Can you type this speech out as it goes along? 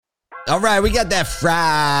All right, we got that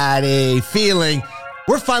Friday feeling.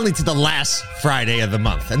 We're finally to the last Friday of the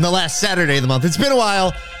month and the last Saturday of the month. It's been a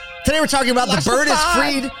while. Today we're talking about the Bird is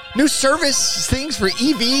Freed, new service things for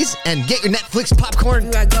EVs, and get your Netflix popcorn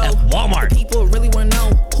at Walmart. People really want to know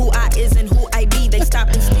who I is and who I be. They stop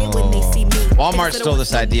and stare when they see me. Walmart stole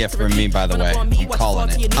this idea from me, by the way. I'm calling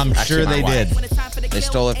it. I'm sure they did. They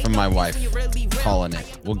stole it from my wife. Calling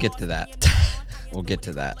it. We'll get to that. We'll get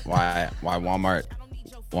to that. Why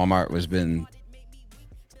Walmart was been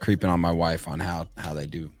creeping on my wife on how they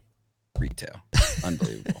do retail.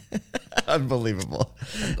 Unbelievable. Unbelievable.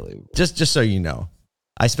 Just so you know,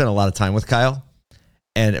 I spent a lot of time with Kyle,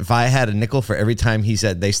 and if I had a nickel for every time he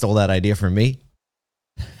said they stole that idea from me,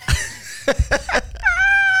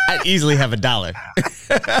 I'd easily have $1.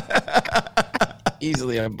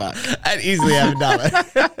 Easily a buck. I'd easily have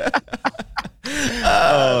 $1.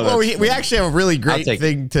 Well, we actually have a really great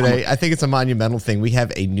thing today. I think it's a monumental thing. We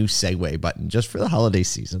have a new segue button just for the holiday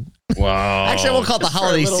season. Wow. Actually, I won't call it the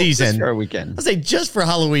holiday season. Just for a weekend. I'll say just for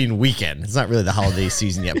Halloween weekend. It's not really the holiday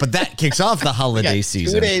season yet, but that kicks off the holiday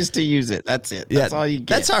season. 2 days to use it. That's it. That's all you get.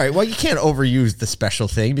 That's all right. Well, you can't overuse the special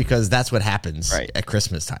thing because that's what happens at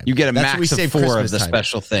Christmas time. You get a max of 4 Christmas of the time.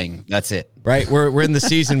 special thing. That's it. Right? We're in the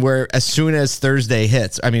season where as soon as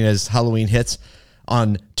as Halloween hits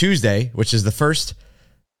on Tuesday, which is the first,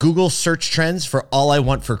 Google search trends for all I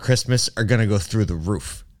want for Christmas are going to go through the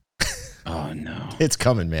roof. Oh, no. It's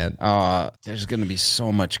coming, man. There's going to be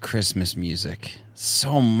so much Christmas music.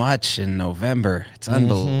 So much in November. It's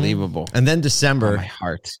unbelievable. And then December. Oh, my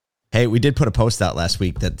heart. Hey, we did put a post out last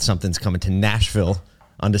week that something's coming to Nashville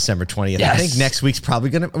on December 20th. Yes. I think next week's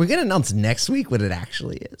probably going to... Are we going to announce next week what it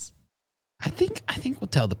actually is? I think we'll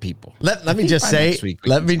tell the people. Let me just say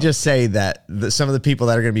that some of the people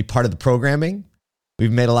that are going to be part of the programming,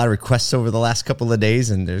 we've made a lot of requests over the last couple of days,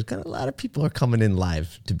 and there's a lot of people are coming in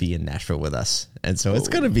live to be in Nashville with us. And so it's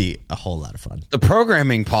going to be a whole lot of fun. The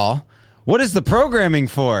programming, Paul. What is the programming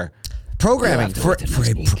for? Programming for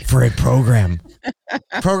a program.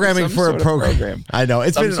 Programming for a program. I know.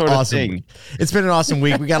 It's been an awesome. It's been an awesome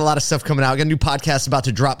week. We got a lot of stuff coming out. We got a new podcast about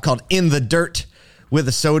to drop called In the Dirt with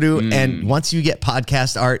a Sodu. And once you get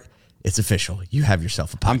podcast art, it's official. You have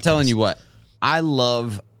yourself a podcast. I'm telling you what, I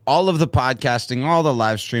love all of the podcasting, all the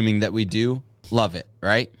live streaming that we do. Love it,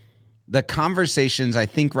 right? The conversations, I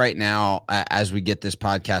think right now, as we get this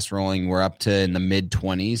podcast rolling, we're up to in the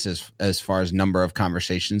mid-20s as far as number of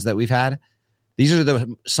conversations that we've had. These are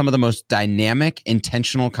some of the most dynamic,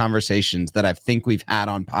 intentional conversations that I think we've had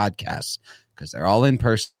on podcasts because they're all in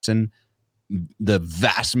person. The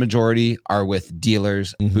vast majority are with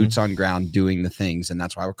dealers, boots on ground, doing the things. And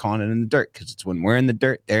that's why we're calling it In the Dirt, because it's when we're in the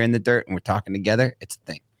dirt, they're in the dirt, and we're talking together. It's a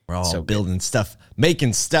thing. We're all building stuff,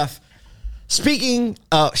 making stuff. Speaking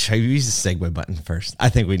of, should I use the segue button first? I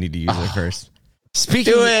think we need to use it first.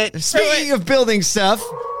 Speaking of building stuff.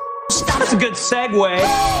 That's a good segue.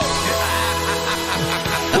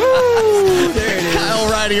 There it is.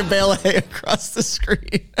 Kyle riding a bale of hay across the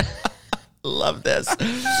screen. Love this.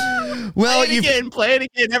 Well, play it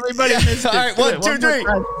again. Everybody missed it. All right, 1, 2, 3.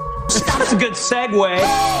 That's a good segue.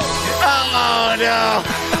 Oh, no.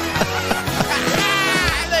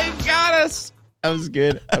 They got us. That was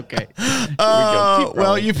good. Okay.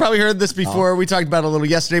 Well, you've probably heard this before. We talked about it a little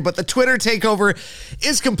yesterday, but the Twitter takeover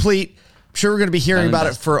is complete. I'm sure we're going to be hearing about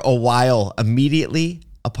it for a while. Immediately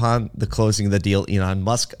upon the closing of the deal, Elon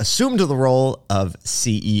Musk assumed the role of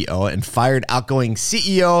CEO and fired outgoing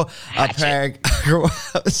CEO Parag,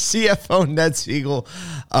 CFO Ned Siegel,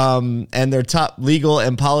 and their top legal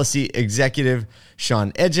and policy executive,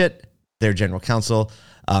 Sean Edgett, their general counsel.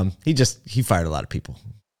 He fired a lot of people.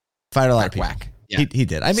 Fired a lot of people. Yeah. He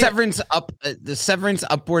did. I mean, the severance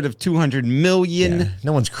upward of $200 million. Yeah,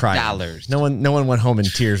 no one's crying. No one went home in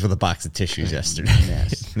tears with a box of tissues yesterday.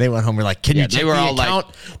 Yes. They went home. We're like, can you check they were the all account?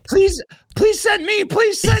 Like, please send me.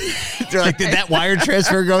 Please send me. They're like, did that wire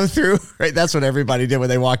transfer go through? Right. That's what everybody did when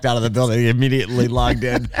they walked out of the building. They immediately logged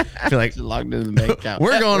in. Feel like logged into the bank account.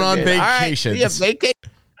 We're going on vacation. Right, vacation.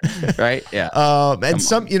 Right. Yeah. And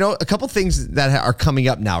a couple things that are coming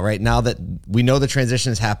up now that we know the transition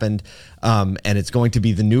has happened, and it's going to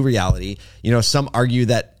be the new reality. Some argue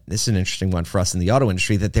that this is an interesting one for us in the auto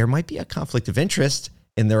industry, that there might be a conflict of interest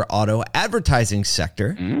in their auto advertising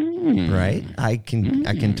sector. Right. I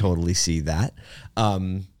can totally see that.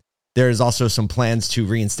 There's also some plans to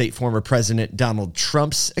reinstate former President Donald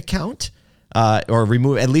Trump's account, or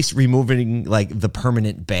removing like the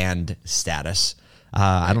permanent banned status.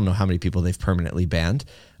 I don't know how many people they've permanently banned,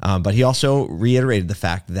 but he also reiterated the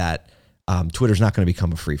fact that Twitter's not going to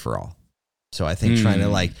become a free-for-all. So I think trying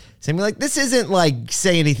to saying this isn't like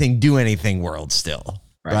say anything, do anything world still.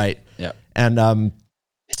 right? Yep. And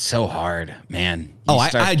it's so hard, man.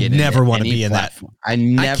 I never want to be in that. I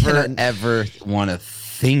never ever want to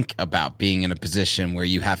think about being in a position where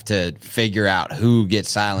you have to figure out who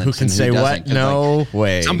gets silenced, who can say what. No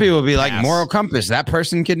way. Some people will be like, moral compass, that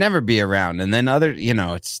person could never be around, and then other,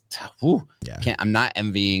 it's I'm not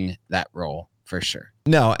envying that role for sure.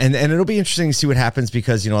 No, and it'll be interesting to see what happens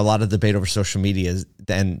because, a lot of debate over social media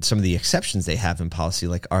and some of the exceptions they have in policy,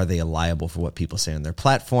 like, are they liable for what people say on their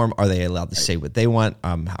platform? Are they allowed to say what they want?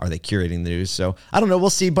 Are they curating the news? So I don't know. We'll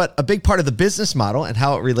see. But a big part of the business model and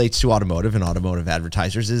how it relates to automotive and automotive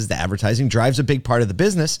advertisers is the advertising drives a big part of the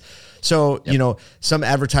business. So, some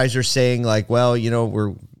advertisers saying like, well,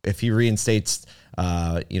 if he reinstates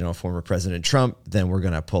former President Trump, then we're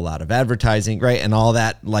going to pull out of advertising, right? And all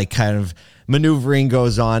that like kind of maneuvering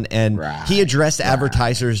goes on. And he addressed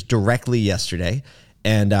advertisers directly yesterday.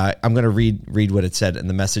 And I'm going to read what it said. And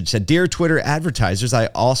the message said, "Dear Twitter advertisers, I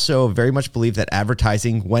also very much believe that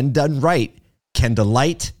advertising, when done right, can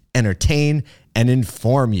delight, entertain, and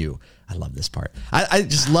inform you." I love this part. I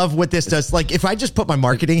just love what this does. Like, if I just put my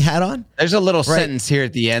marketing hat on. There's a little sentence here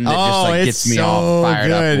at the end that just gets me all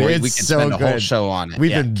fired up. We can spend a whole show on it.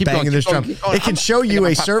 We've been banging this drum. It can show you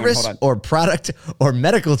a service or product or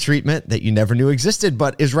medical treatment that you never knew existed,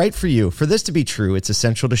 but is right for you. For this to be true, it's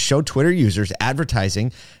essential to show Twitter users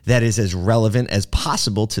advertising that is as relevant as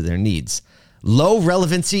possible to their needs. Low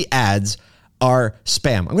relevancy ads are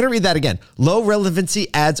spam. I'm going to read that again. Low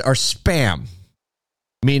relevancy ads are spam.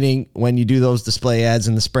 Meaning when you do those display ads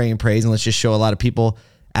and the spray and praise, and let's just show a lot of people,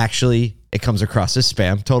 actually it comes across as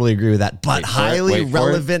spam. Totally agree with that. But highly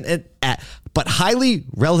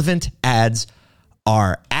relevant ads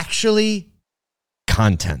are actually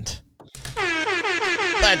content.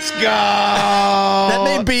 Let's go. That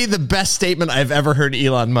may be the best statement I've ever heard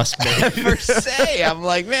Elon Musk make. Per se, I'm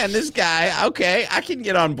like, man, this guy, okay, I can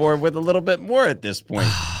get on board with a little bit more at this point.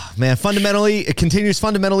 Man, fundamentally,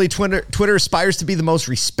 Twitter aspires to be the most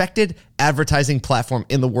respected advertising platform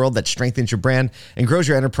in the world that strengthens your brand and grows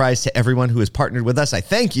your enterprise. To everyone who has partnered with us, I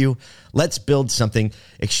thank you. Let's build something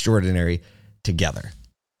extraordinary together.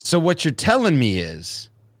 So what you're telling me is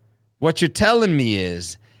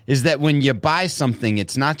that when you buy something,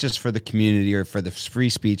 it's not just for the community or for the free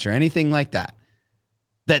speech or anything like that,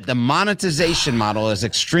 that the monetization model is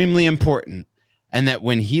extremely important. And that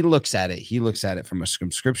when he looks at it from a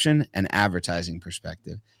subscription and advertising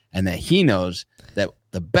perspective, and that he knows that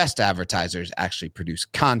the best advertisers actually produce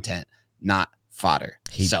content, not fodder.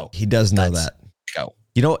 He does know that. Go.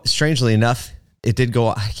 Strangely enough, it did go.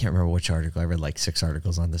 I can't remember which article. I read like 6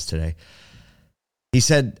 articles on this today. He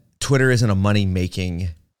said Twitter isn't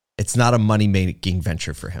it's not a money-making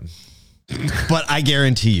venture for him. But I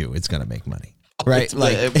guarantee you it's going to make money. Right,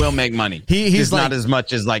 it will make money. He's not as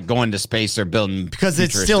much as like going to space or building, because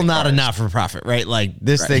it's still not enough for profit, right? Like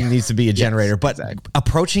this thing needs to be a generator. But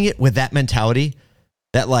approaching it with that mentality,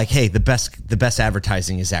 that like, hey, the best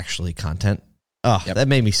advertising is actually content. Oh, that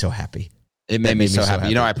made me so happy. It made me so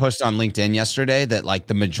happy. I posted on LinkedIn yesterday that like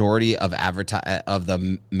the majority of of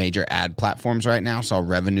the major ad platforms right now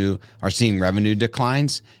are seeing revenue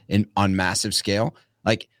declines on massive scale.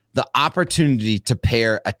 Like, the opportunity to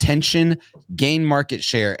pair attention, gain market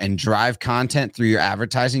share, and drive content through your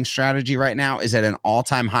advertising strategy right now is at an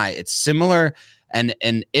all-time high. It's similar and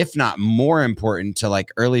if not more important to like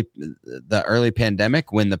the early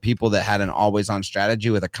pandemic, when the people that had an always-on strategy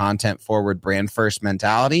with a content-forward, brand-first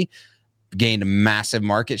mentality gained a massive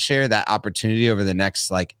market share. That opportunity over the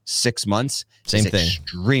next like 6 months is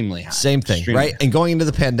extremely high. Same thing, right? High. And going into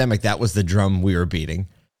the pandemic, that was the drum we were beating.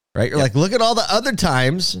 Right? You're like, look at all the other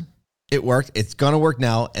times it worked. It's going to work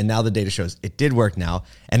now. And now the data shows it did work now.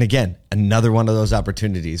 And again, another one of those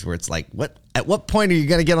opportunities where it's like, at what point are you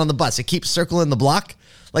going to get on the bus? It keeps circling the block.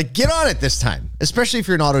 Like, get on it this time, especially if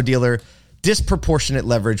you're an auto dealer. Disproportionate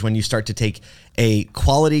leverage when you start to take a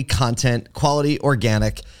quality content, quality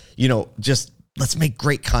organic, just let's make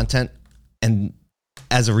great content. And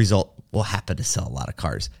as a result, we'll happen to sell a lot of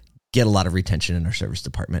cars. Get a lot of retention in our service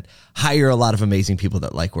department, hire a lot of amazing people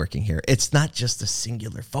that like working here. It's not just a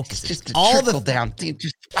singular focus. It's just all the down. It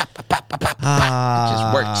just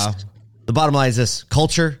works. The bottom line is this: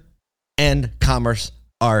 culture and commerce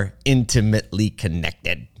are intimately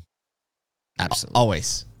connected. Absolutely.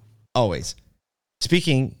 Always.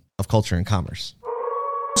 Speaking of culture and commerce.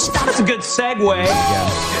 That's a good segue.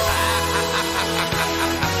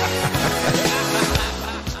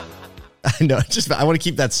 I know. I want to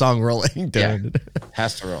keep that song rolling. Yeah,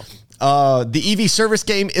 has to roll. The EV service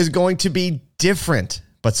game is going to be different,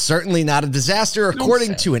 but certainly not a disaster,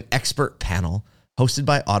 according to an expert panel hosted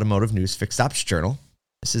by Automotive News Fixed Ops Journal.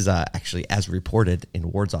 This is actually as reported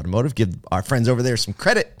in Ward's Automotive. Give our friends over there some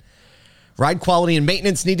credit. Ride quality and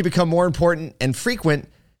maintenance need to become more important and frequent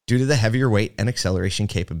due to the heavier weight and acceleration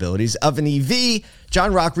capabilities of an EV.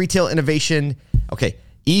 John Rock, Retail Innovation,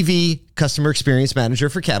 EV Customer Experience Manager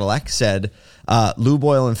for Cadillac, said lube,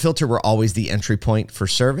 oil, and filter were always the entry point for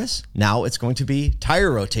service. Now it's going to be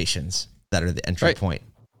tire rotations that are the entry point.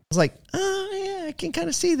 I was like, oh, yeah, I can kind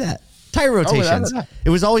of see that. Tire rotations. It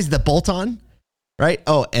was always the bolt-on, right?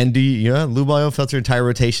 Oh, and lube, oil, filter, and tire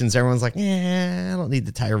rotations. Everyone's like, I don't need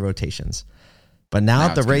the tire rotations. But now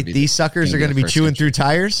at the rate these suckers are going to be chewing through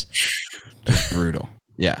tires. Just brutal.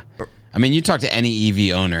 Yeah. I mean, you talk to any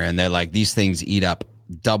EV owner and they're like, these things eat up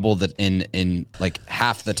double the in like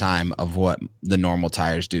half the time of what the normal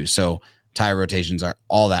tires do. So tire rotations are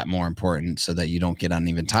all that more important so that you don't get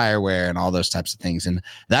uneven tire wear and all those types of things. And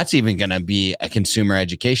that's even going to be a consumer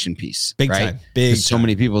education piece. Big time. So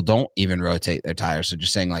many people don't even rotate their tires. So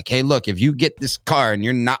just saying like, hey, look, if you get this car and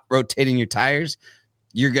you're not rotating your tires,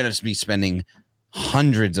 you're going to be spending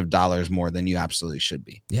hundreds of dollars more than you absolutely should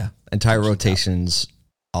be. Yeah. And tire rotations,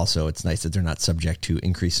 also, it's nice that they're not subject to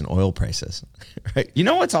increase in oil prices, right? You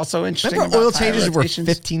know what's also interesting? Remember oil changes were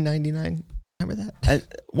 $15.99? Remember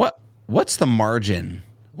that? What's the margin?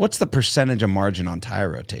 What's the percentage of margin on tire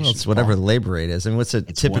rotation? Well, it's whatever the labor rate is. And what's a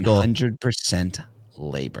typical 100%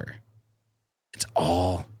 labor. It's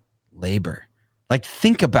all labor. Like,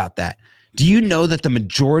 think about that. Do you know that the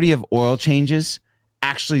majority of oil changes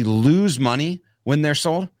actually lose money when they're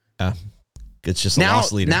sold? It's just a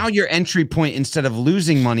loss leader. Now your entry point, instead of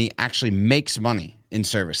losing money, actually makes money in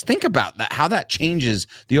service. Think about that, how that changes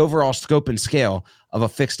the overall scope and scale of a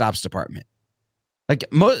fixed ops department. Like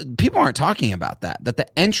people aren't talking about that the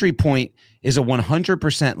entry point is a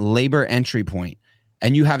 100% labor entry point,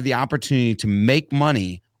 and you have the opportunity to make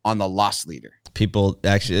money on the loss leader. People,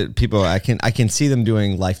 I can see them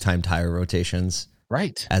doing lifetime tire rotations.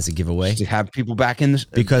 Right. As a giveaway. To have people back in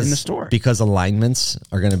the store. Because alignments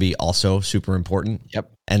are going to be also super important. Yep.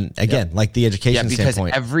 And again, like the education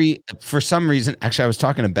standpoint. For some reason, actually, I was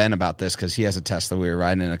talking to Ben about this because he has a Tesla we were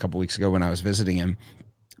riding in a couple weeks ago when I was visiting him.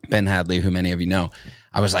 Ben Hadley, who many of you know.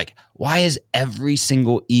 I was like, why is every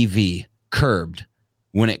single EV curbed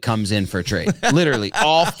when it comes in for trade? Literally,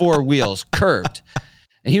 all four wheels curbed.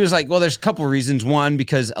 And he was like, well, there's a couple of reasons. One,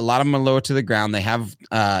 because a lot of them are lower to the ground. They have,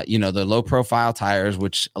 the low profile tires,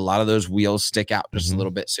 which a lot of those wheels stick out just a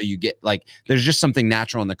little bit. So you get there's just something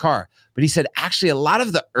natural in the car. But he said, actually, a lot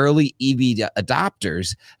of the early EV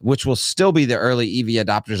adopters, which will still be the early EV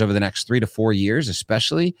adopters over the next 3 to 4 years,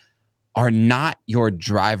 especially, are not your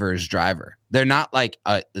driver's driver. They're not like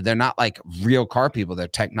real car people. They're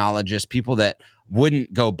technologists, people that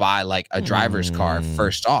wouldn't go buy like a driver's car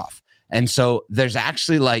first off. And so there's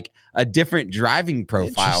actually a different driving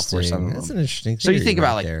profile for some of them. That's an interesting So you think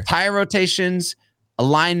about tire rotations,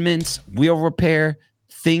 alignments, wheel repair,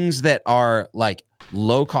 things that are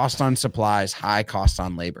low cost on supplies, high cost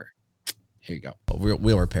on labor. Here you go.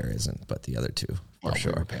 Wheel repair isn't, but the other two. For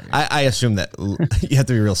sure. Repair, I assume that you have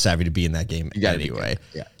to be real savvy to be in that game anyway.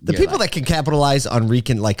 Yeah. The people that can capitalize on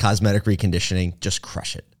cosmetic reconditioning just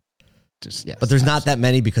crush it. But there's not that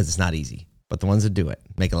many because it's not easy. But the ones that do it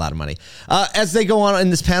make a lot of money. As they go on in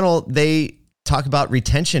this panel, they talk about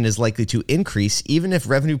retention is likely to increase even if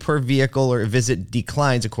revenue per vehicle or visit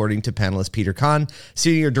declines, according to panelist Peter Kahn,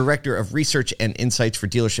 Senior Director of Research and Insights for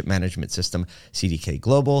Dealership Management System, CDK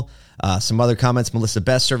Global. Some other comments, Melissa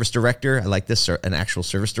Best, Service Director. I like this, an actual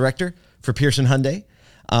service director for Pearson Hyundai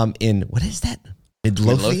in, what is that?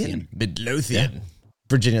 Midlothian. Yeah.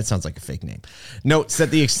 Virginia, it sounds like a fake name. Notes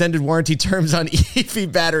that the extended warranty terms on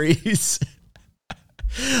EV batteries...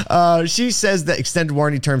 she says that extended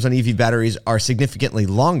warranty terms on EV batteries are significantly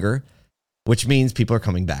longer, which means people are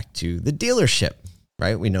coming back to the dealership,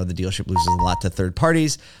 right? We know the dealership loses a lot to third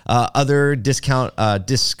parties. Other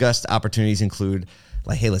discussed opportunities include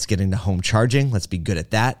hey, let's get into home charging. Let's be good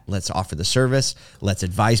at that. Let's offer the service. Let's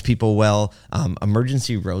advise people well.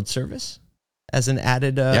 Emergency road service as an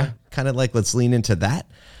added kind of let's lean into that.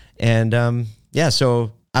 And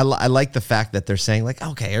so I like the fact that they're saying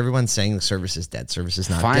okay, everyone's saying the service is dead. Service is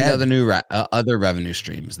not dead. Find other revenue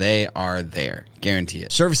streams. They are there. Guarantee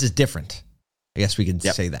it. Service is different. I guess we can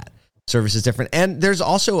say that. Service is different. And there's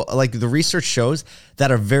also the research shows that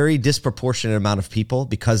a very disproportionate amount of people,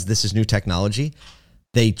 because this is new technology,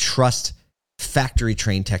 they trust factory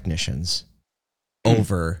trained technicians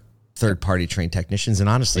over third party trained technicians. And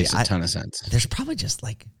honestly, makes a ton of sense. There's probably just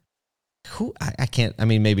who I can't. I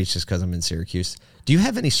mean, maybe it's just because I'm in Syracuse. Do you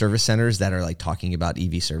have any service centers that are talking about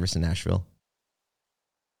EV service in Nashville?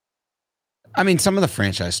 I mean, some of the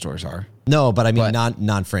franchise stores are. No, but I mean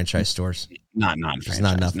non-franchise stores. Not non-franchise.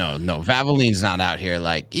 Not enough. No. Valvoline's not out here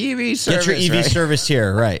like EV service. Get your EV service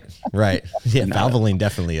here, right? Yeah, No. Valvoline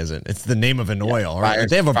definitely isn't. It's the name of an oil, right?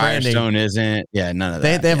 They have a branding. Firestone isn't. Yeah, none of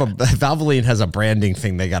that. They have Valvoline has a branding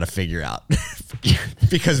thing they got to figure out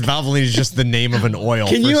because Valvoline is just the name of an oil.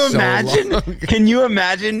 Can you so imagine? long. Can you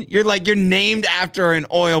imagine? You're named after an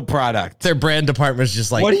oil product. Their brand department is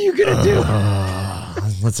just like, What are you gonna do?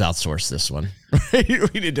 let's outsource this one.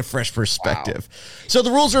 We need a fresh perspective. Wow. So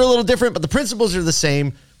the rules are a little different, but the principles are the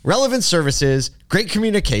same. Relevant services, great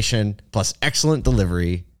communication, plus excellent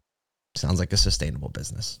delivery. Sounds like a sustainable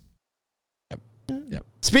business. Yep.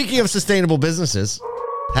 Speaking of sustainable businesses,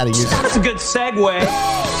 how to use it. That's a good segue.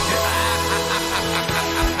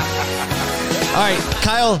 All right,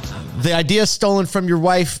 Kyle, the idea stolen from your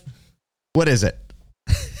wife. What is it?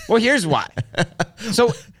 Well, here's why.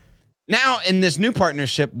 So now in this new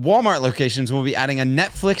partnership, Walmart locations will be adding a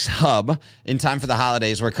Netflix hub in time for the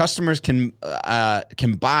holidays where customers can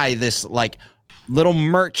buy this little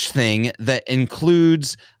merch thing that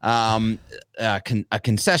includes a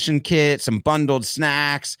concession kit, some bundled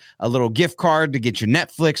snacks, a little gift card to get your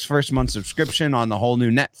Netflix first month subscription on the whole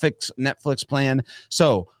new Netflix plan.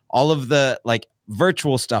 So all of the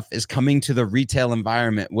virtual stuff is coming to the retail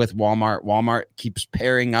environment with Walmart. Walmart keeps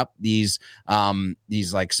pairing up these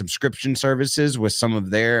subscription services with some of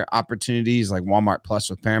their opportunities, like Walmart Plus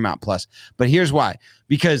with Paramount Plus. But here's why: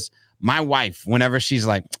 because my wife, whenever she's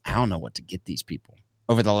like, I don't know what to get these people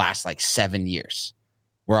over the last 7 years,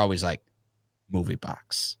 we're always like, movie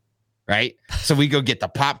box. Right. So we go get the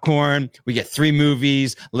popcorn. We get 3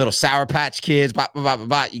 movies, little Sour Patch Kids.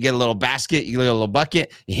 You get a little basket. You get a little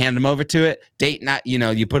bucket. You hand them over to it. Date night.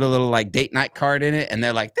 You put a little date night card in it, and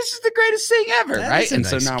they're like, "This is the greatest thing ever." Right. And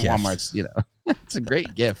so now gift. Walmart's, it's a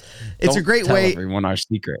great gift. It's a great way. Everyone our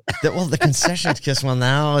secret. The concession kiss. Well,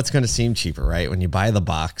 now it's going to seem cheaper, right? When you buy the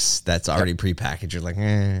box that's already prepackaged, you're like,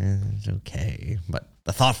 it's okay. But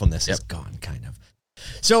the thoughtfulness is gone, kind of.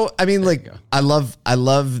 So, I mean, I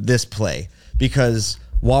love this play because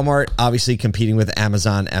Walmart obviously competing with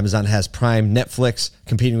Amazon. Amazon has Prime. Netflix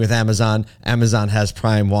competing with Amazon. Amazon has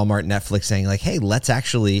Prime. Walmart, Netflix saying hey, let's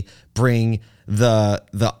actually bring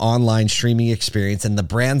the online streaming experience and the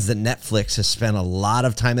brands that Netflix has spent a lot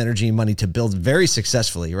of time, energy, and money to build very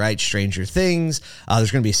successfully, right? Stranger Things. There's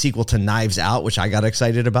going to be a sequel to Knives Out, which I got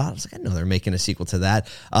excited about. I was like, I know they're making a sequel to that.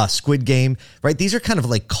 Squid Game, right? These are kind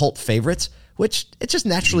of cult favorites, which it just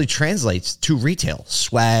naturally translates to retail.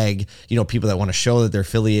 Swag, people that want to show that they're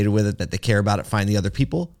affiliated with it, that they care about it, find the other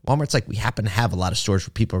people. Walmart's we happen to have a lot of stores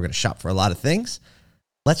where people are going to shop for a lot of things.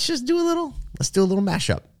 Let's do a little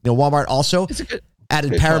mashup. Walmart also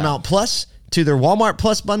added Paramount Plus to their Walmart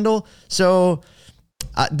Plus bundle. So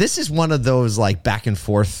this is one of those back and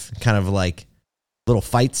forth kind of little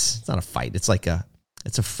fights. It's not a fight. It's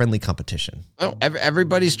it's a friendly competition. Oh,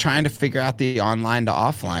 everybody's trying to figure out the online to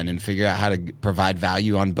offline and figure out how to provide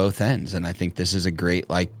value on both ends. And I think this is a great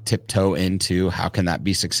tiptoe into how can that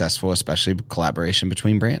be successful, especially collaboration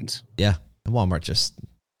between brands. Yeah. And Walmart just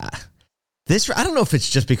I don't know if it's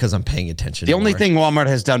just because I'm paying attention. The only thing Walmart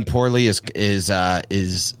has done poorly is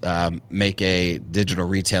make a digital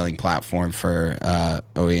retailing platform for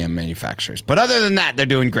OEM manufacturers. But other than that, they're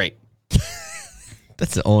doing great.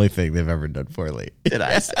 That's the only thing they've ever done poorly. Did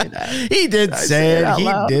I say that? He did say it.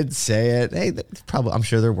 He did say it. Hey, probably. I'm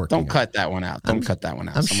sure they're working. Don't cut that one out. Don't cut that one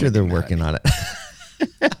out. I'm sure they're working on it.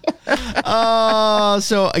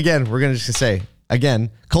 So again, we're gonna just say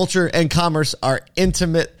culture and commerce are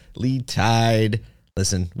intimately tied.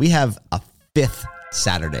 Listen, we have a 5th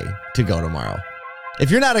Saturday to go tomorrow. If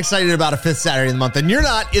you're not excited about a 5th Saturday in the month, then you're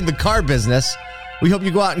not in the car business. We hope you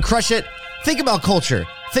go out and crush it. Think about culture.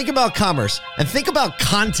 Think about commerce. And think about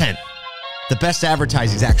content. The best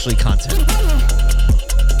advertising is actually content.